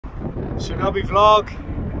Shinobi vlog.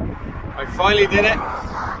 I finally did it.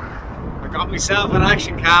 I got myself an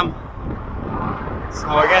action cam. So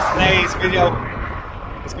I guess today's video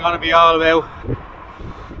is going to be all about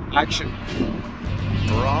action.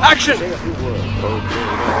 Action! Say a few words. Okay,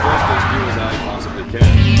 just as few as I possibly can.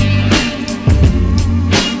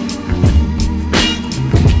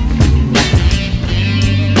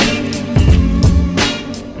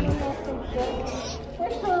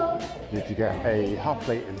 Need to get a hot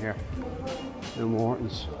plate in here. No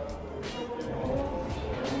Morton's.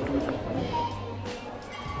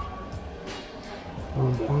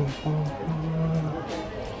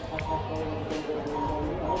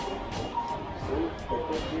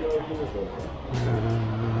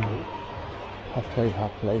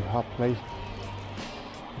 Hot plate.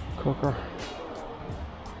 Cooker.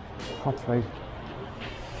 Hot plate.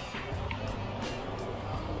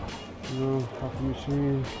 No, coffee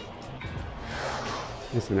machine.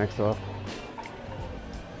 This is the next up.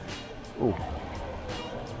 Oh,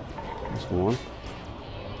 this one.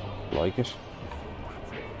 Like it.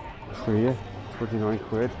 For you, 49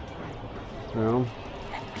 quid.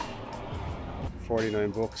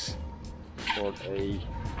 49 bucks for a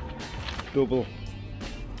double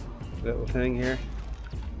little thing here.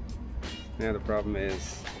 Now the problem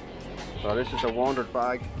is, so this is a wandered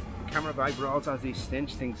bag. The camera bag also has these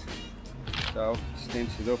cinch things. So cinch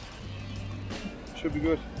it up. Should be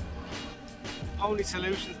good. Only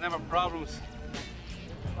solutions, never problems.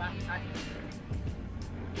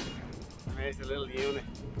 There's the little unit.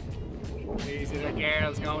 These are the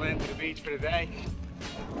girls going into the beach for the day.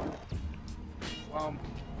 Boom.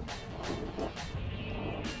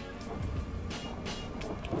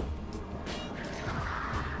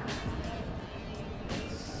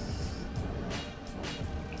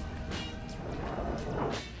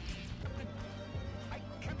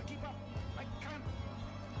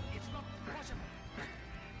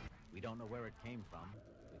 We don't know where it came from.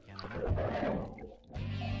 We can't imagine.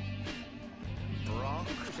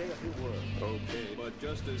 Say a few words. Okay, but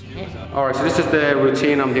just as few as I. Alright, so this is the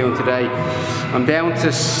routine I'm doing today. I'm down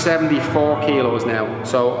to 74 kilos now.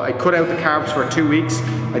 So I cut out the carbs for 2 weeks.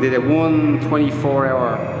 I did a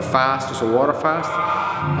 24-hour fast, just a water fast.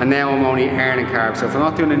 And now I'm only earning carbs. So if I'm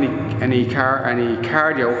not doing any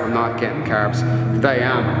cardio, I'm not getting carbs. Today I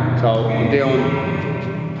am. So I'm doing,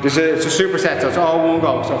 it's a superset, so it's all one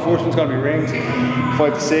go. So first one's gonna be rings,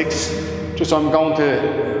 5 to 6. Just so I'm going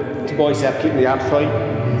to bicep, keeping the abs tight.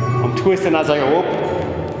 I'm twisting as I go up,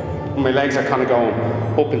 and my legs are kind of going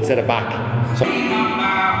up instead of back. So I'm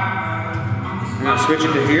going to switch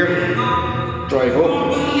it to here, drive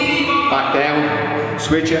up, back down,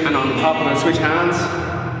 switch it, and on the top I'm going to switch hands.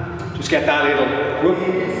 Just get that little whoop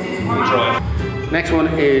and drive. Next one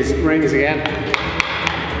is rings again.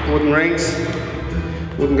 Wooden rings.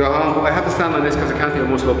 Wouldn't go home, but I have to stand on this because I can't do a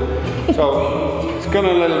muscle up. So it's got a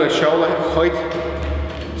little bit of shoulder height.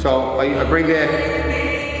 So I bring the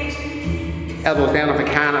elbows down if I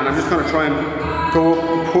can, and I'm just going to try and go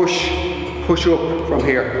up, push up from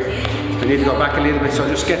here. I need to go back a little bit, so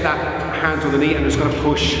just get that hands underneath and just going to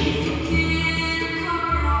push.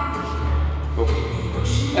 Up.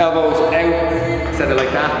 Elbows out instead of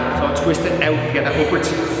like that, so I twist it out to get that upwards.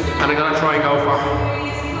 And I'm going to try and go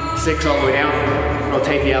for 6 all the way down.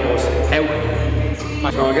 Rotate the elbows out.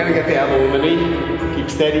 So I'm going to get the elbow on the knee, keep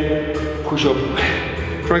steady, push up.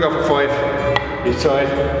 Try and go for 5 each side.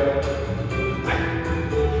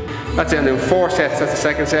 That's it, I'm doing 4 sets, that's the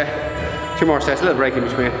second set. 2 more sets, a little break in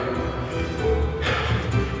between.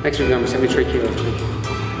 Next week's going to be 73 kilos, I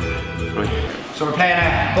think. Right. So we're playing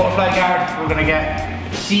a butterfly guard. We're going to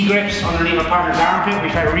get C grips underneath our partner's armpit. We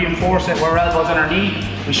try to reinforce it where our elbows on our knee.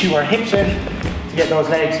 We shoot our hips in to get those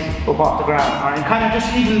legs up off the ground. Alright, and kind of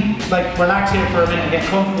just even like relax here for a minute and get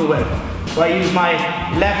comfortable with it. So I use my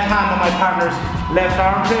left hand on my partner's left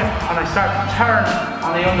armpit and I start to turn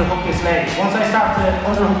and I underhook this leg. Once I start to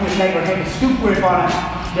underhook this leg or take a scoop grip on it,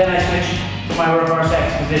 then I switch to my reverse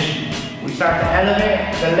X position. We start to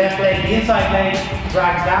elevate, the left leg, the inside leg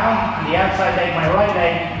drags down and the outside leg, my right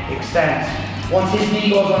leg, extends. Once his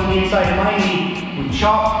knee goes on the inside of my knee, we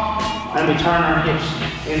chop and we turn our hips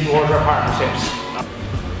in towards our partner's hips.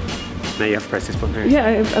 Now you have to press this button here.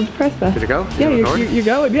 Yeah, I've pressed that. Did it go? Yeah, you're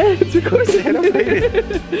going. Yeah, it's recording.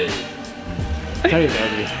 Tell you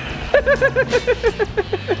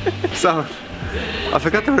So, I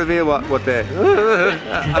forgot to reveal what the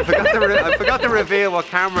I forgot to reveal what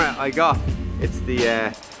camera I got. It's the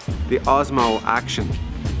Osmo Action.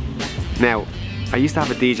 Now, I used to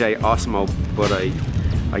have a DJI Osmo, but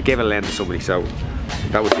I gave a lend to somebody, so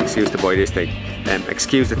that was the excuse to buy this thing.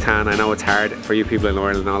 Excuse the tan, I know it's hard for you people in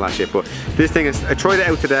Ireland and all that shit, but this thing is, I tried it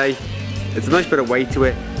out today. it's a nice bit of weight to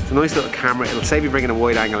it. It's a nice little camera. It'll save you bringing a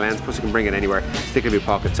wide angle lens, plus you can bring it anywhere, stick it in your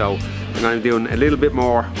pocket. So I'm going to be doing a little bit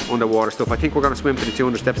more underwater stuff. I think we're going to swim to the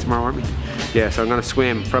 200 steps tomorrow, aren't we? Yeah, so I'm going to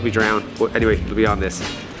swim, probably drown, but anyway, it'll be on this.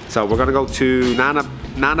 So we're going to go to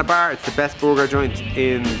Nana Bar. It's the best burger joint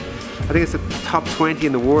in, I think it's the top 20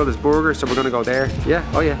 in the world as burgers, so we're going to go there. Yeah,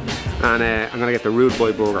 oh yeah. And I'm going to get the Rude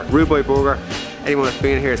Boy Burger. Rude Boy Burger, anyone that's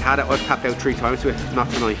been here has had it. I've tapped out 3 times to it, not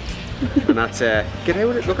tonight. And that's, get out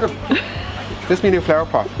with it, look at him. This is my new flower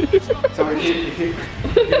pot. So if you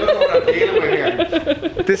look at what I'm dealing with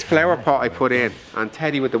here. This flower pot I put in, and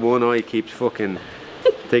Teddy with the one eye keeps fucking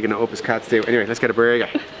taking it up as cats do. Anyway, let's get a burger.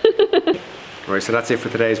 Alright, so that's it for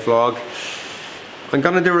today's vlog. I'm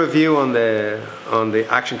gonna do a review on the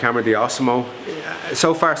action camera, the Osmo.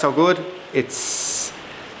 So far so good.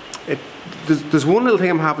 There's one little thing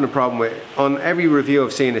I'm having a problem with. On every review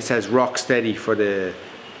I've seen it says rock steady for the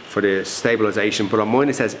stabilization, but on mine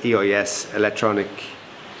it says EIS, electronic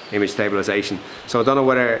image stabilization. So I don't know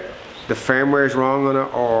whether the firmware is wrong on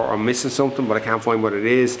it or I'm missing something, but I can't find what it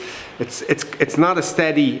is. It's not as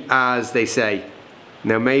steady as they say.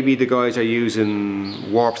 Now maybe the guys are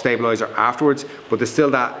using warp stabilizer afterwards, but there's still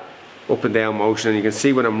that up and down motion, and you can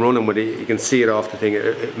see when I'm running with it, you can see it off the thing,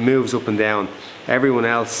 it moves up and down. Everyone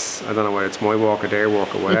else, I don't know whether it's my walk or their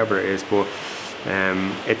walk or whatever it is, but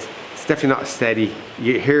it's definitely not steady.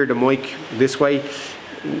 You hear the mic this way,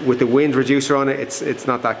 with the wind reducer on it, it's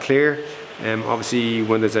not that clear. Obviously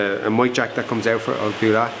when there's a mic jack that comes out for it, I'll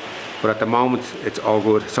do that. But at the moment, it's all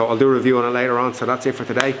good. So I'll do a review on it later on. So that's it for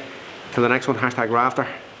today. Till the next one, #Rafter.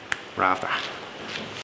 Rafter.